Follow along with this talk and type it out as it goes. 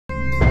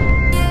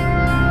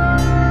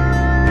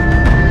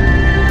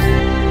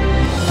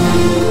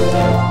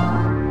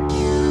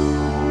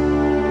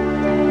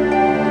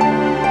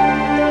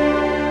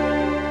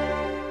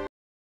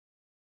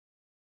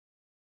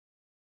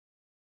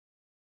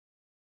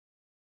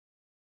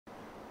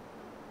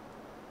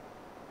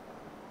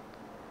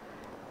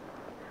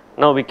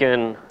Now we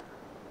can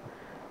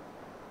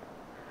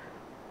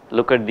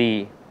look at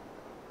the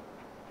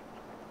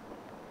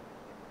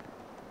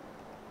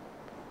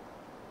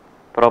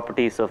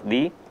properties of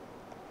the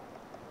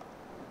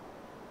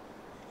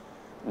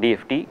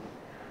DFT.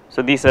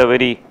 So these are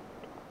very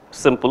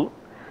simple.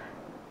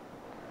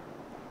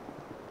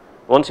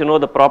 Once you know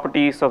the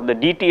properties of the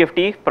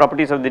DTFT,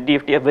 properties of the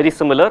DFT are very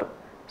similar.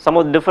 Some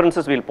of the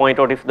differences we will point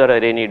out if there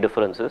are any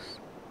differences.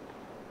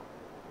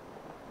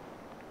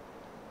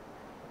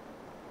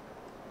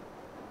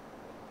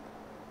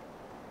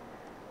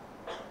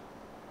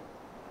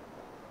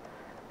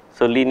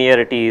 So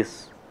linearity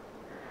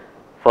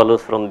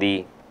follows from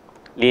the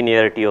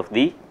linearity of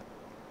the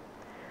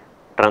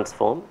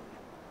transform.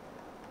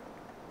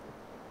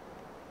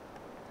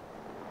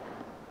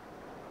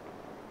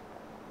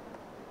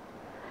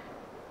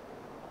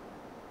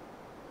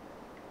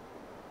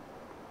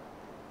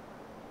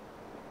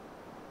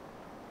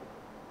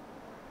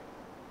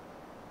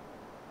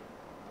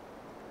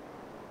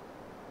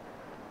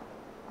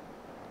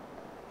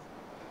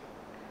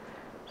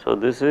 So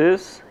this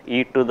is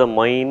e to the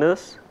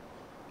minus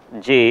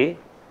j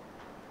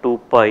 2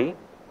 pi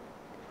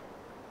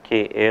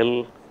k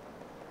L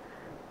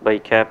by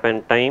cap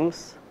n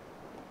times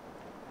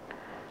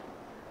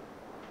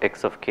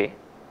x of k.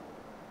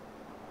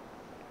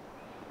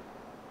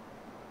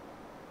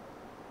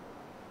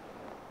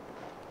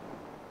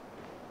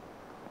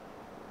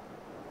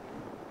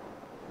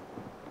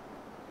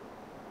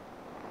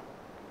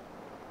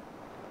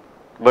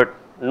 But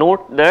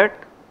note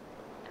that,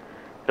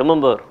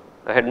 remember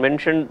I had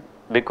mentioned,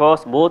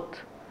 because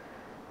both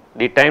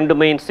the time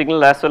domain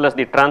signal as well as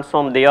the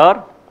transform, they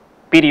are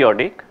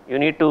periodic, you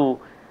need to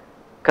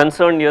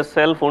concern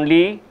yourself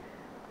only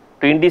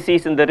to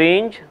indices in the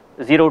range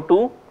 0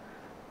 to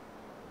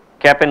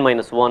cap n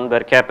minus 1,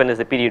 where cap n is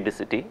the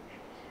periodicity.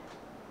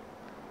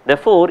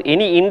 Therefore,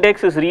 any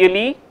index is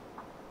really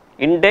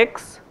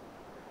index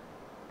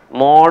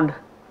mod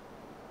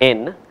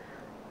n.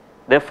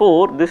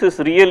 Therefore, this is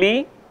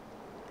really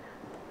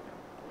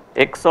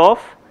x of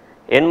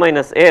n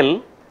minus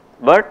L,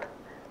 but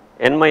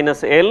n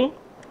minus L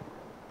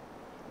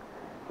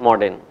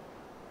mod n.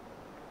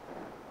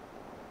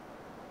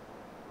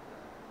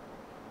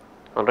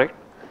 All right.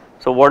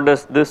 So what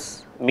does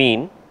this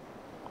mean?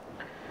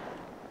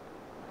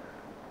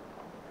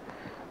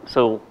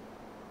 So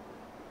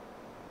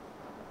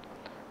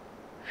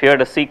if you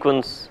had a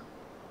sequence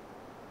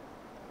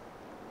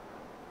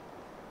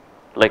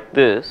like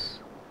this,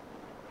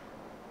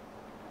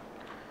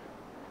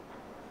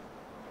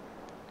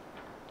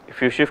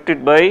 if you shift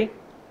it by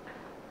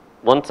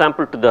one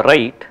sample to the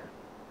right,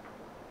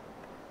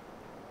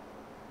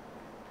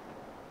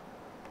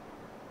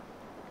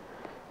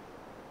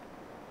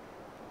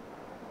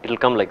 it will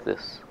come like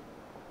this,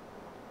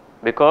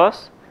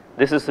 because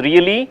this is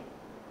really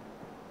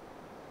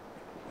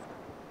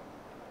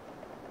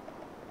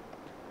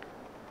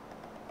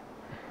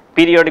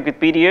periodic with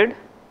period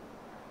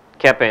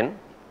cap n.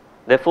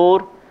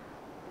 Therefore,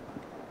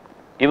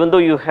 even though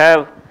you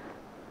have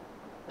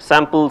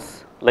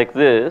samples like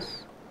this,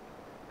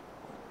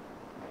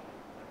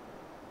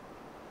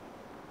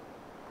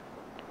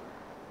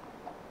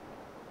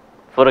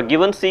 for a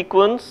given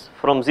sequence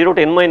from 0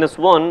 to n minus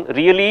 1,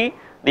 really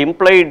the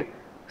implied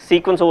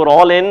sequence over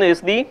all n is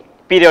the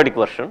periodic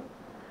version,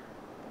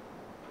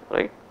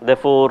 right.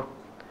 Therefore,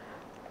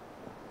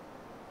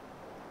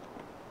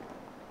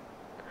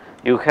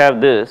 you have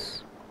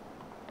this,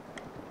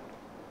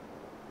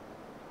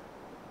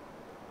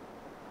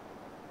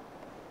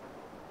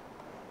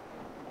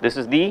 this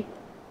is the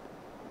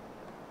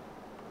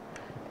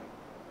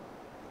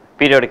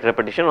periodic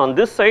repetition. On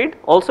this side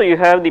also you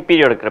have the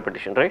periodic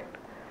repetition, right.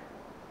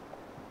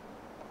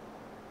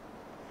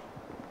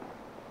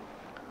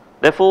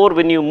 Therefore,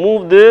 when you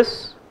move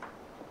this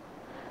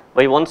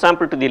by one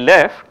sample to the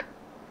left,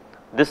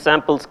 this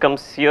sample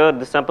comes here,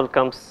 this sample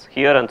comes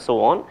here, and so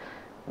on.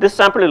 This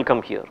sample will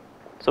come here.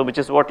 So which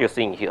is what you are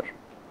seeing here.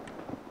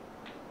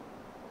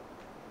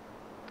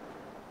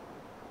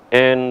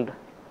 And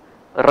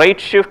right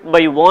shift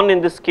by 1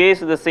 in this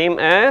case is the same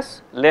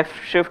as left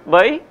shift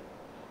by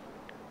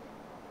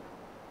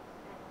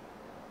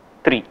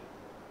 3.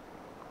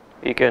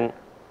 You can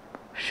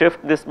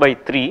shift this by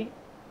 3,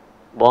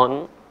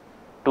 1,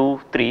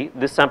 2, 3,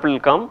 this sample will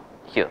come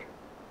here,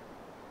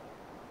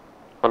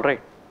 all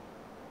right.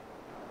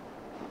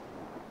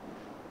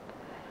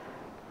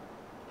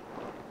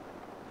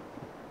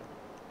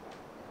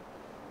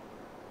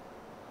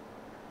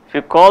 If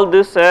you call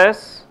this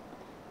as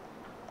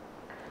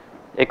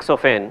x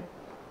of n,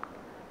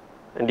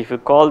 and if you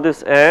call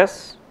this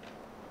as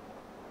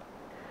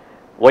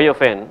y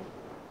of n,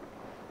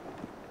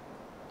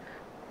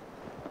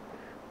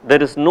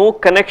 there is no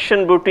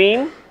connection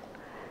between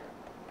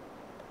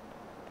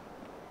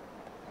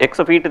x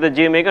of e to the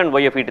j omega and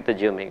y of e to the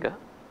j omega.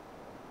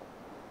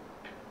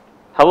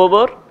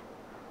 However,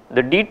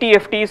 the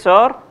DTFTs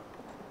are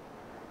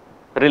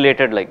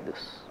related like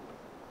this.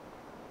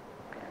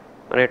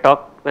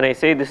 When I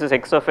say this is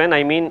x of n,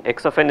 I mean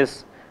x of n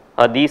is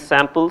are these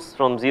samples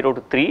from 0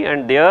 to 3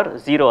 and they are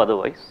 0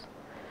 otherwise.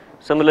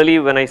 Similarly,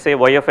 when I say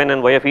y of n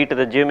and y of e to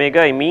the j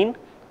omega, I mean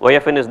y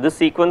of n is this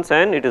sequence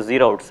and it is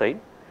 0 outside.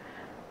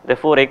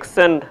 Therefore, x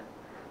and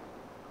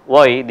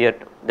y,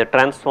 the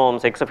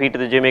transforms x of e to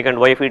the j omega and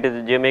y of e to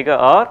the j omega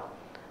are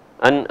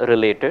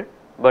unrelated,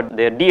 but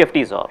their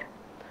DFTs are,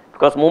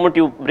 because moment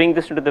you bring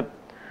this into the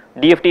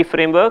DFT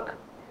framework,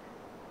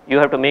 you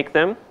have to make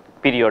them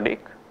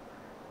periodic,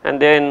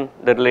 and then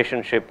the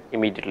relationship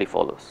immediately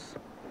follows.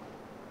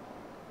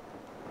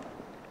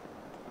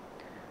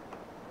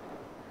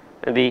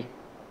 And the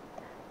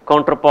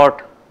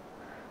counterpart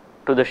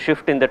to the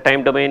shift in the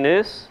time domain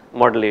is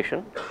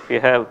modulation. You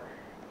have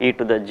e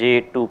to the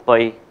j 2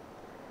 pi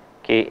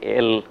k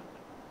L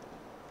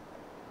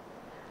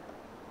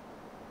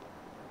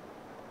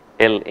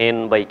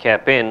Ln by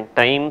cap n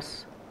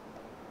times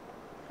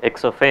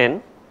x of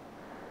n.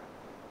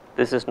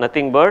 This is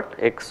nothing but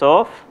x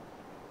of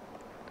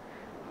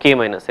k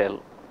minus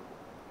L.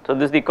 So,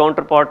 this is the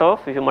counterpart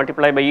of, if you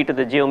multiply by e to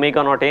the j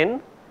omega naught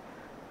n,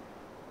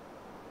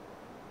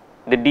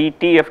 the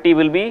Dtft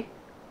will be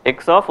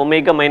x of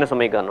omega minus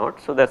omega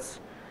naught. So, that is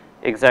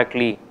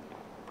exactly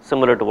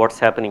similar to what is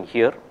happening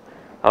here.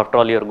 After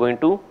all, you are going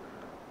to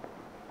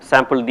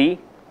sample the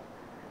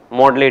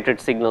modulated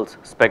signals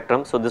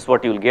spectrum. So, this is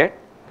what you will get,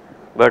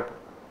 but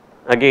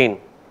again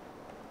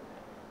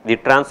the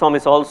transform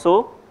is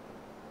also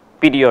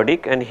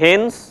periodic, and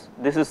hence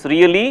this is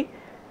really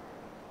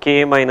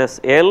k minus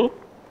L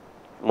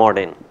mod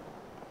n.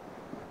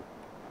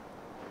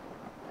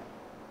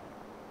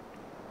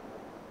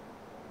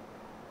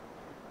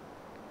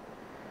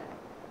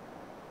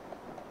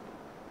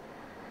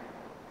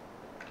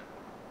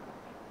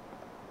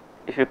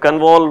 If you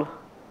convolve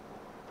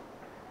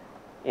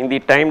in the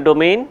time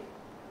domain,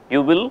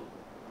 you will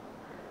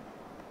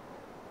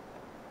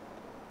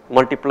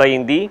multiply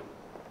in the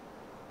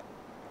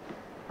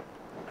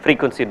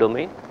frequency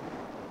domain,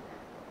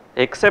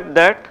 except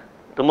that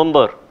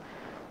remember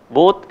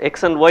both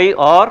x and y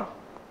are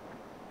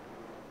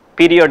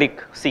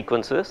periodic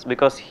sequences,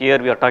 because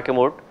here we are talking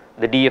about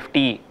the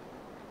DFT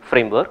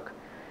framework,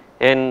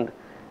 and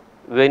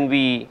when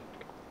we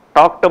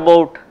talked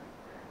about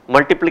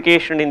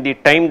multiplication in the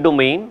time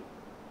domain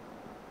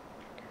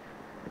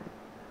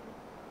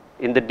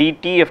in the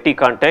Dtft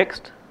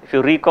context, if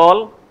you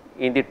recall,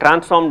 in the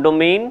transform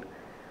domain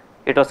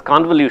it was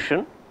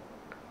convolution,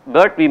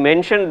 but we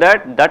mentioned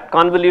that that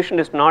convolution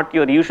is not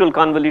your usual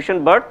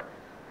convolution but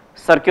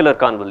circular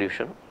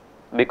convolution,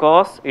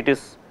 because it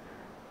is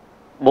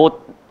both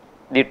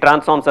the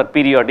transforms are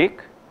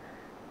periodic,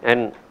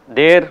 and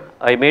there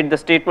I made the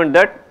statement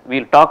that we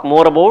will talk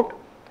more about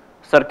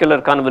circular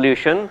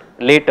convolution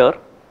later,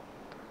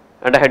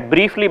 and I had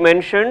briefly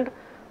mentioned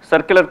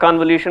circular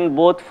convolution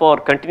both for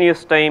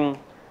continuous time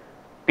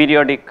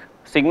periodic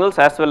signals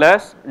as well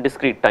as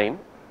discrete time.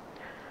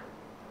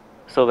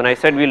 So, when I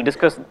said we will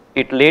discuss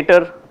it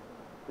later,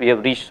 we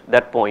have reached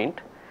that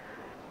point.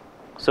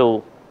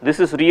 So,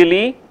 this is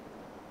really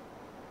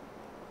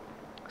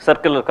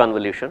circular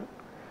convolution.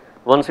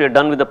 Once we are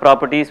done with the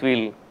properties, we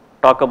will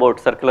talk about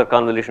circular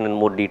convolution in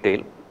more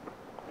detail.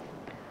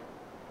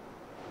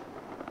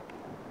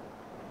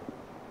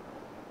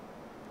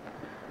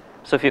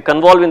 So, if you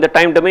convolve in the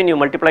time domain, you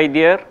multiply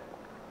their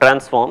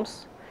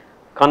transforms.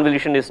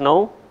 Convolution is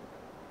now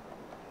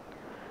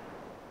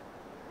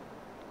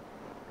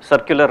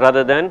circular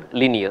rather than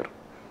linear.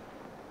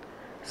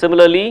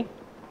 Similarly,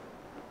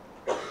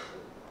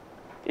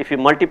 if you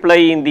multiply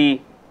in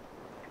the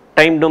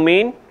time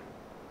domain,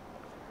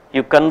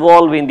 you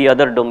convolve in the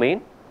other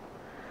domain.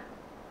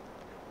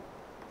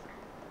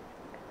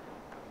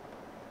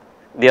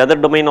 The other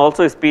domain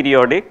also is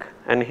periodic,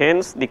 and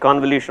hence the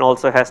convolution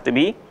also has to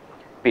be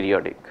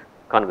periodic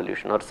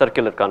convolution or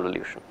circular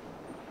convolution.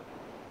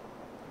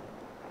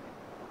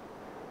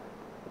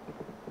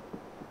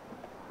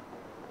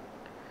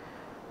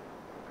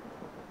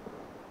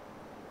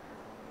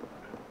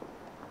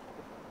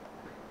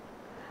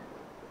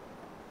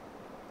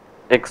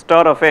 X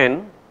star of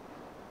n,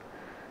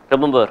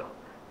 remember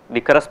the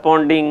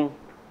corresponding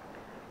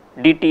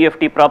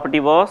Dtft property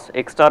was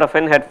x star of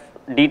n had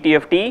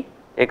Dtft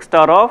x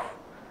star of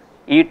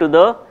e to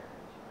the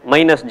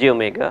minus j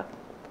omega.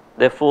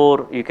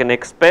 Therefore, you can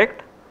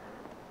expect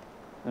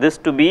this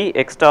to be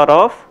x star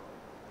of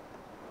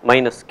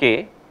minus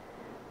k,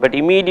 but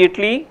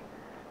immediately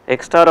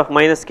x star of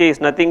minus k is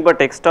nothing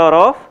but x star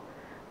of,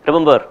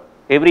 remember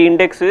every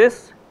index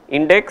is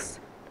index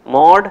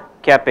mod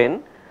cap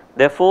n.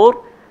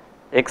 Therefore,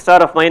 x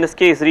star of minus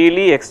k is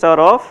really x star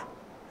of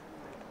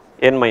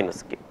n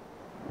minus k.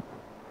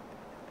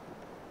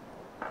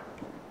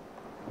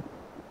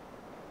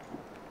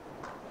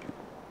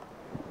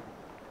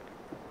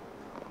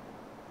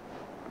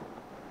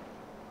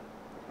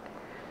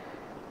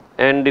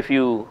 And if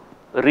you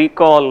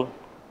recall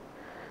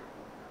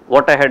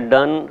what I had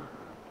done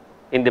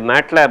in the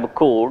Matlab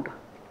code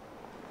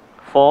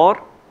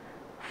for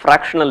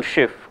fractional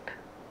shift,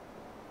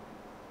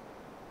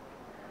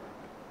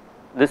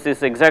 this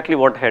is exactly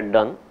what I had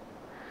done.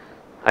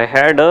 I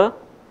had a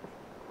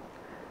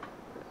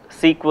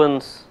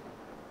sequence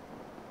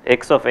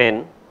x of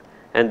n,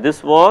 and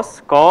this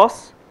was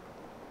cos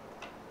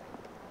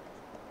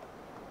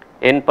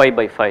n pi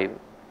by 5,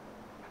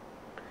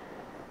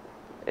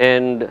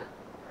 and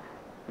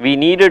we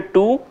needed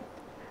to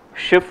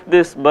shift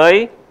this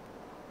by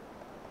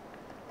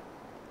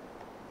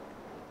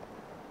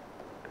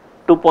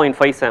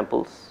 2.5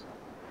 samples,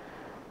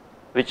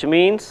 which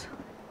means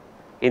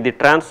in the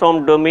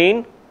transform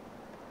domain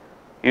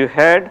you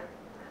had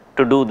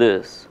to do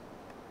this.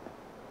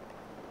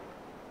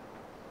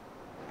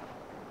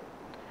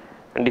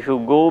 And if you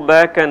go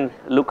back and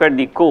look at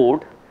the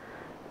code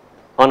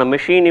on a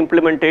machine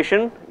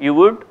implementation, you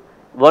would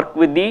work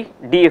with the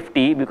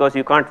DFT because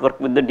you can't work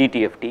with the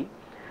DTFT,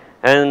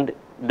 and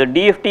the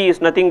DFT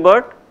is nothing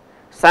but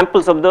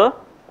samples of the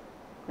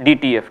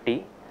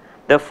DTFT.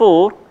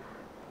 Therefore,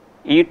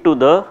 e to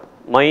the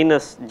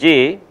minus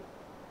j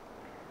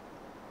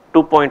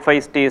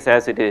 2.5 stays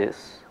as it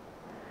is.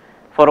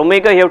 For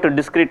omega you have to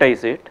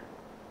discretize it,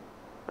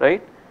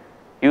 right?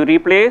 You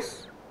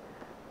replace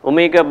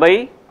omega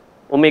by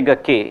omega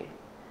k.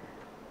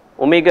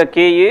 Omega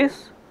k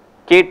is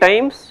k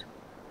times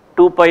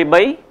 2 pi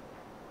by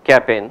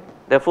cap n.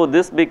 Therefore,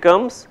 this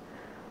becomes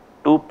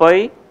 2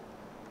 pi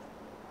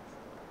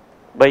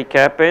by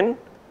cap n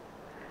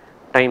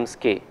times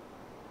k.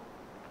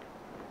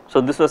 So,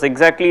 this was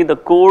exactly the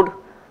code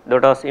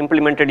that was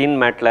implemented in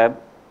Matlab,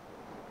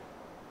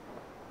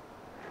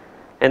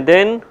 and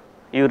then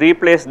you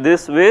replace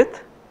this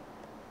with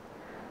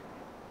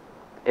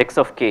x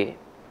of k.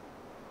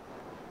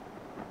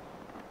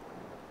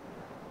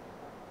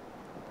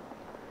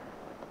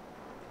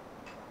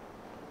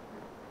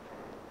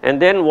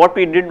 And then what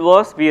we did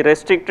was we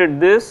restricted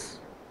this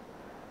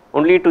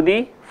only to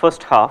the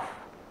first half.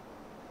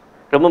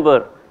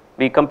 Remember,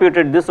 we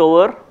computed this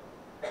over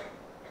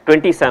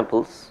 20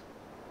 samples.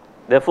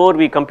 Therefore,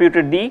 we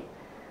computed the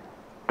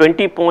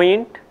 20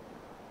 point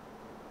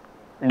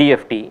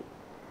DFT,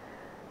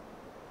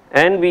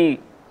 and we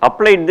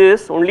applied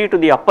this only to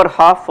the upper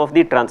half of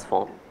the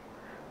transform.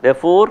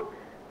 Therefore,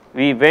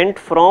 we went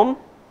from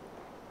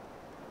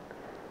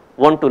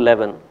 1 to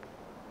 11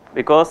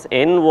 because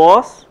n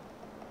was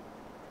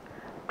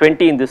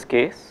 20 in this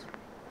case.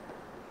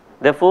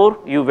 Therefore,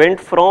 you went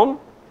from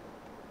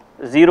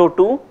 0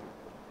 to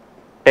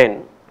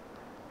 10.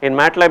 In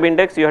Matlab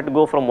index you have to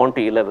go from 1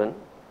 to 11.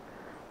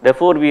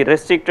 Therefore, we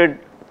restricted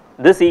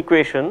this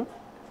equation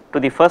to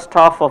the first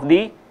half of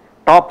the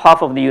top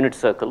half of the unit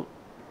circle,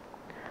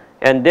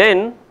 and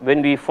then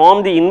when we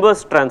form the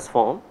inverse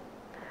transform,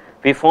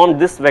 we formed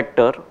this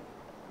vector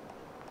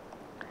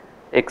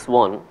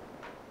x1,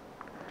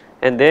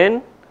 and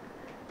then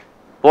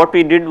what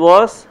we did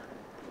was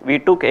we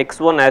took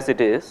x1 as it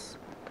is.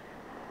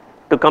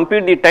 To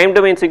compute the time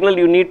domain signal,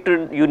 you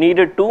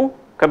needed to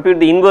compute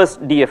the inverse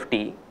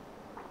DFT.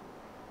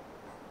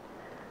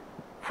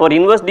 For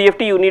inverse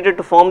DFT, you needed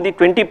to form the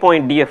 20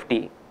 point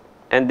DFT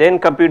and then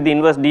compute the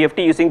inverse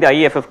DFT using the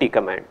IFFT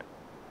command.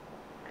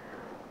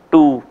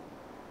 To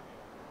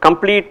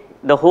complete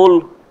the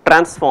whole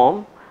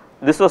transform,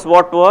 this was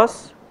what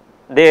was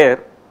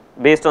there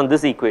based on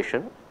this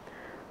equation.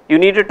 You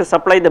needed to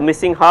supply the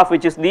missing half,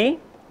 which is the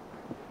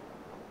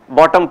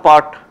bottom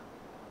part,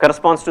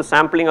 corresponds to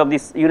sampling of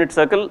this unit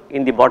circle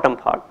in the bottom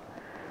part.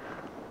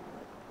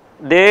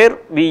 There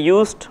we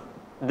used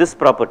this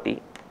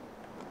property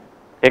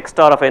x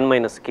star of n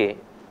minus k.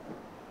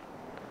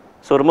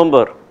 So,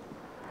 remember,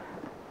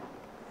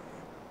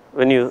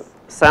 when you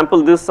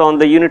sample this on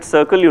the unit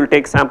circle, you will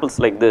take samples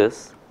like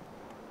this.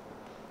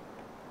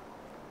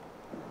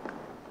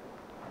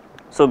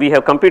 So, we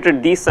have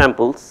computed these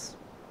samples.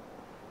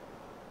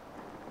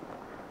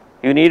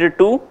 You needed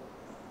to,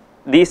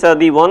 these are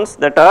the ones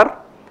that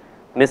are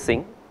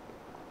missing.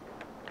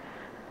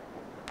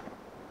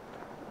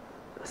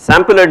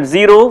 Sample at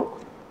 0,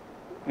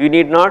 you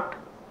need not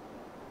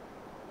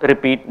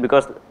repeat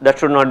because that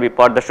should not be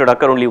part, that should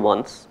occur only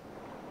once.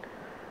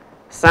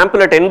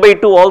 Sample at n by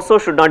 2 also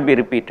should not be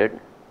repeated.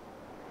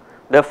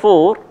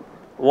 Therefore,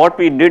 what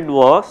we did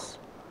was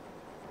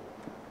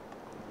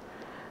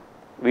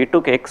we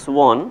took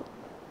x1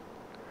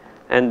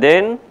 and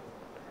then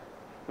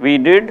we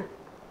did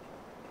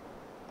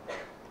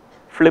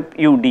flip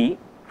ud.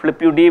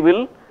 Flip ud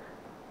will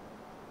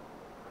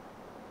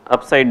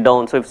upside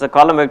down. So, if it is a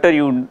column vector,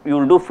 you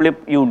will do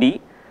flip ud.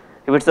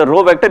 If it is a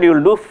row vector, you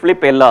will do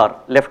flip LR,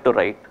 left to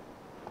right.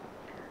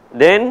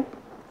 Then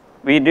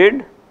we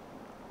did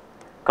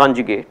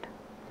conjugate.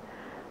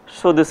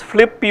 So, this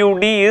flip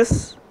ud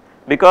is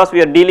because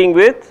we are dealing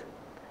with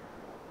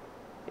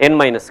n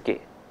minus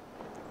k,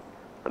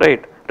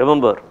 right.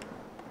 Remember,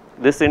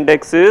 this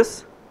index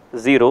is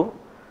 0,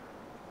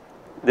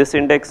 this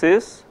index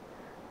is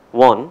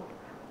 1.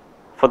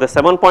 For the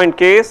 7 point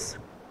case,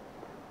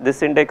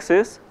 this index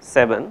is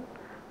 7,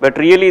 but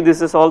really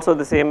this is also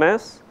the same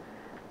as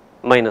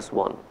minus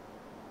 1,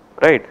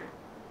 right.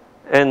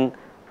 And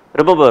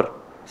remember,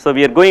 so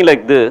we are going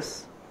like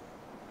this.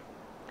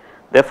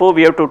 Therefore,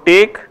 we have to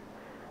take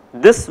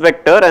this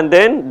vector and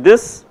then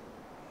this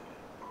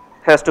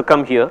has to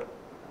come here.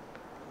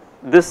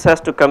 this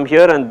has to come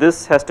here and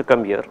this has to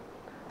come here.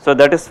 So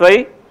that is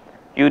why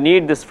you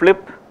need this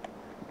flip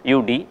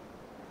ud,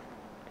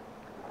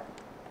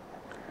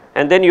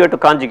 and then you have to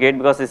conjugate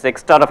because it is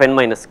x star of n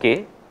minus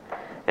k,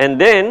 and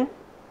then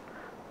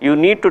you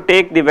need to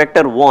take the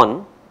vector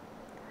 1,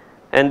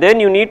 and then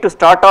you need to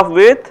start off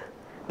with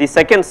the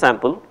second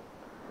sample,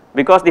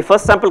 because the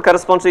first sample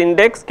corresponds to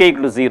index k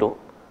equal to 0,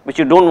 which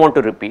you do not want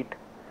to repeat.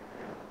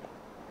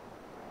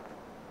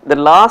 The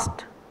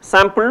last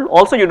sample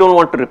also you do not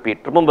want to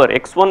repeat. Remember,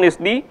 x1 is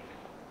the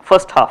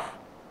first half,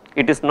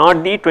 it is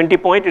not the 20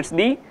 point, it is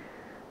the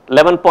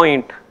 11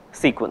 point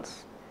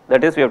sequence.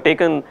 That is, we have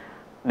taken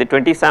the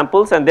 20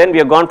 samples and then we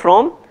have gone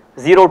from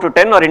 0 to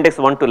 10 or index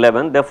 1 to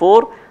 11.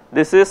 Therefore,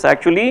 this is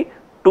actually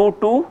 2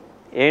 to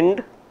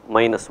end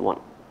minus 1.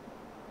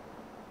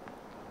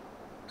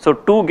 So,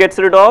 2 gets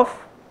rid of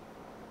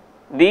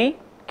the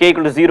k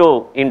equal to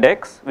 0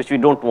 index, which we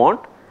do not want.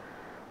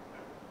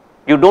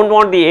 You do not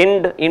want the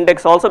end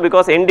index also,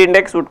 because end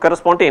index would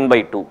correspond to n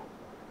by 2.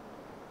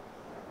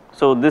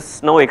 So,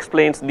 this now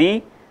explains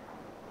the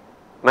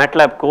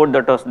Matlab code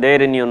that was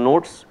there in your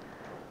notes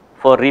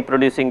for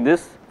reproducing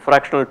this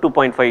fractional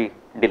 2.5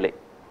 delay.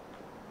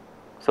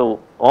 So,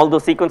 all the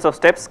sequence of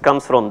steps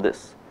comes from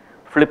this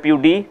flip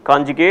ud,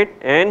 conjugate,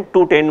 and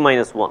 2 to n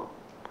minus 1.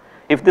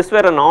 If this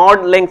were an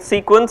odd length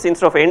sequence,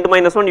 instead of end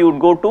minus 1 you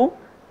would go to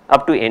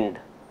up to end,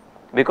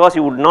 because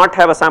you would not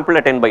have a sample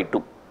at n by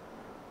 2.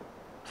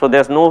 So,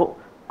 there is no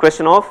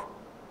question of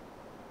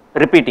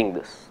repeating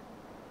this.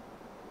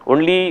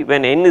 Only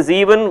when n is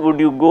even would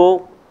you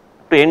go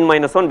to n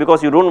minus 1,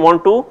 because you do not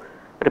want to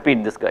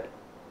repeat this guy.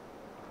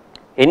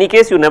 Any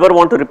case you never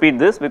want to repeat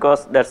this,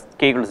 because that is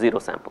k equal to 0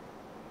 sample.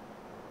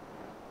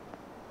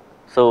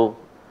 So,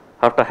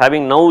 after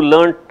having now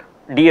learnt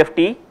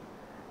DFT,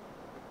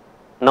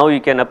 now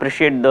you can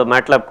appreciate the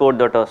Matlab code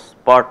that was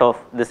part of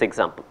this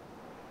example.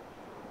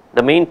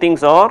 The main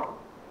things are,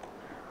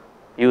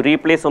 you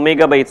replace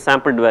omega by its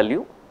sampled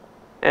value,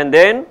 and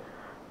then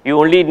you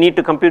only need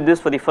to compute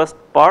this for the first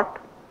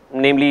part,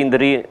 namely in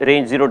the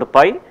range 0 to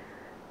pi.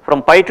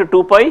 From pi to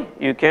 2 pi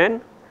you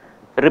can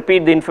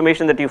repeat the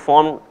information that you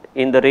formed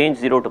in the range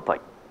 0 to pi.